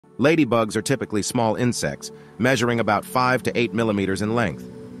Ladybugs are typically small insects, measuring about 5 to 8 millimeters in length.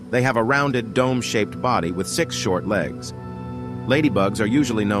 They have a rounded, dome-shaped body with 6 short legs. Ladybugs are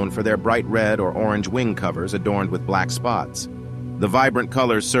usually known for their bright red or orange wing covers adorned with black spots. The vibrant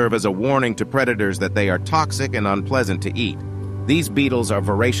colors serve as a warning to predators that they are toxic and unpleasant to eat. These beetles are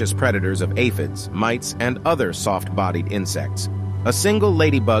voracious predators of aphids, mites, and other soft-bodied insects. A single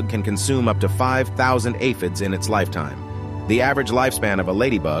ladybug can consume up to 5,000 aphids in its lifetime. The average lifespan of a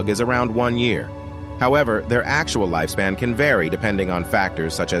ladybug is around 1 year. However, their actual lifespan can vary depending on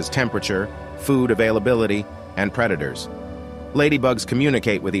factors such as temperature, food availability, and predators. Ladybugs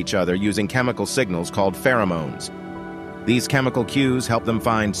communicate with each other using chemical signals called pheromones. These chemical cues help them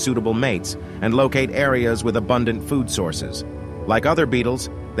find suitable mates and locate areas with abundant food sources. Like other beetles,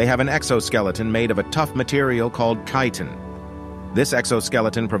 they have an exoskeleton made of a tough material called chitin. This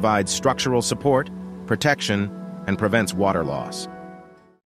exoskeleton provides structural support, protection, and prevents water loss.